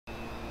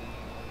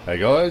Hey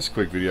guys,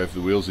 quick video for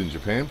the Wheels in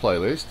Japan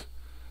playlist.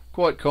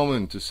 Quite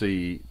common to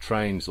see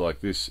trains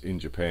like this in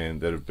Japan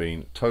that have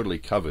been totally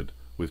covered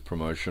with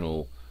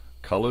promotional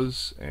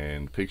colours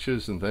and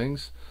pictures and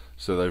things.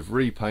 So they've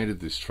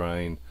repainted this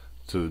train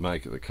to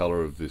make it the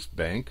colour of this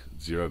bank,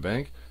 Zero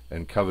Bank,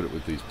 and covered it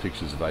with these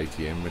pictures of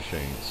ATM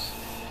machines.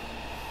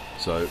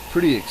 So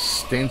pretty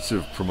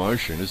extensive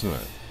promotion, isn't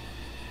it?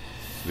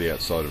 For the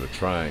outside of a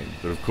train.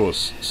 But of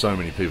course, so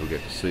many people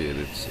get to see it,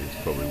 it's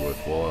probably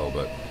worthwhile.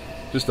 But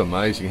just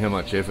amazing how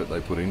much effort they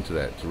put into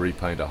that to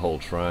repaint a whole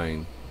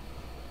train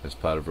as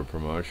part of a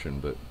promotion.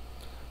 But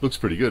looks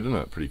pretty good, doesn't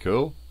it? Pretty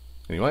cool.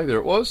 Anyway, there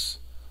it was.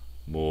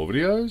 More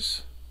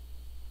videos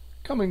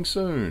coming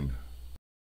soon.